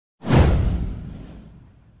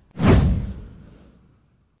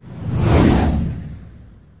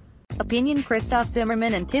opinion, Christoph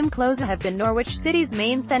Zimmermann and Timm Klose have been Norwich City's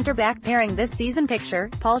main centre-back pairing this season. Picture,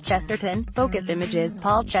 Paul Chesterton, focus Images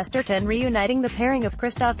Paul Chesterton Reuniting. The pairing of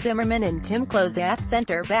Christoph Zimmermann and Timm Klose at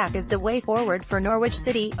centre-back is the way forward for Norwich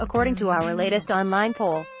City, according to our latest online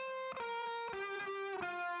poll.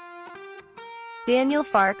 Daniel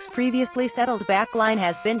Farke's previously settled backline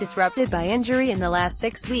has been disrupted by injury in the last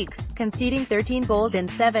 6 weeks, conceding 13 goals in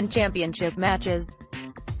 7 championship matches.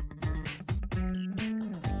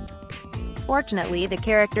 Fortunately, the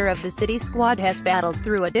character of the City squad has battled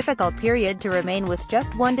through a difficult period to remain with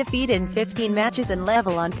just 1 defeat in 15 matches and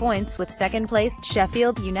level on points with second-placed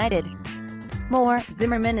Sheffield United.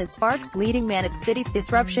 Zimmermann is Farke's leading man at City.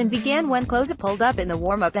 Disruption began when Klose pulled up in the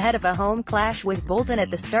warm-up ahead of a home clash with Bolton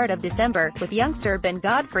at the start of December, with youngster Ben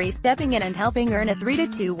Godfrey stepping in and helping earn a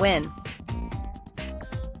 3-2 win.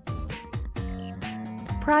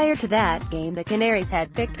 Prior to that game, the Canaries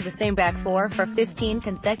had picked the same back four for 15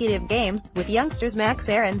 consecutive games, with youngsters Max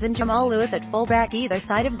Aarons and Jamal Lewis at fullback either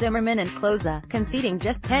side of Zimmermann and Klose, conceding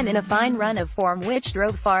just 10 in a fine run of form which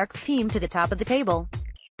drove Farke's team to the top of the table.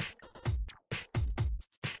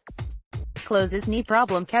 Klose's knee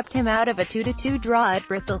problem kept him out of a 2-2 draw at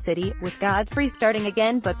Bristol City, with Godfrey starting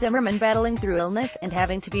again but Zimmermann battling through illness and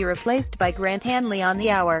having to be replaced by Grant Hanley on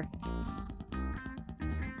the hour.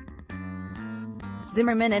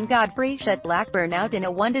 Zimmermann and Godfrey shut Blackburn out in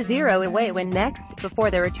a 1-0 away win next, before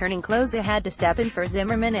the returning Klose had to step in for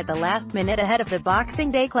Zimmermann at the last minute ahead of the Boxing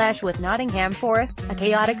Day clash with Nottingham Forest, a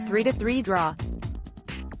chaotic 3-3 draw.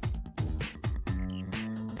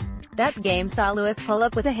 That game saw Lewis pull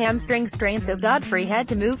up with a hamstring strain, so Godfrey had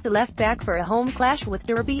to move to left back for a home clash with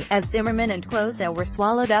Derby, as Zimmermann and Klose were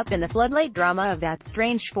swallowed up in the floodlight drama of that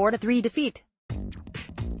strange 4-3 defeat.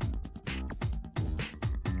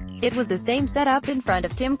 It was the same setup in front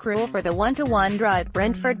of Tim Krul for the 1-1 draw at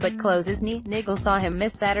Brentford, but Klose's knee niggle saw him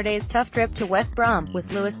miss Saturday's tough trip to West Brom,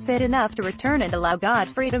 with Lewis fit enough to return and allow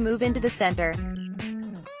Godfrey to move into the centre.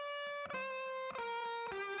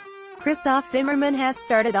 Christoph Zimmermann has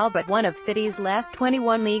started all but one of City's last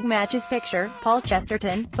 21 league matches. Picture, Paul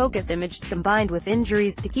Chesterton, focus Images. Combined with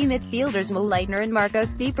injuries to key midfielders Mo Leitner and Marco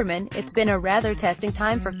Stiepermann, it's been a rather testing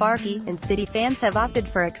time for Farke, and City fans have opted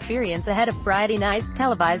for experience ahead of Friday night's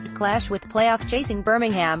televised clash with playoff-chasing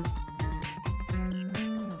Birmingham.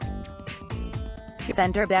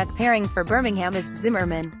 Centre-back pairing for Birmingham is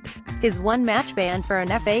Zimmermann. His one-match ban for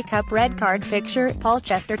an FA Cup red card. Picture, Paul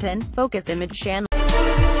Chesterton, focus Image.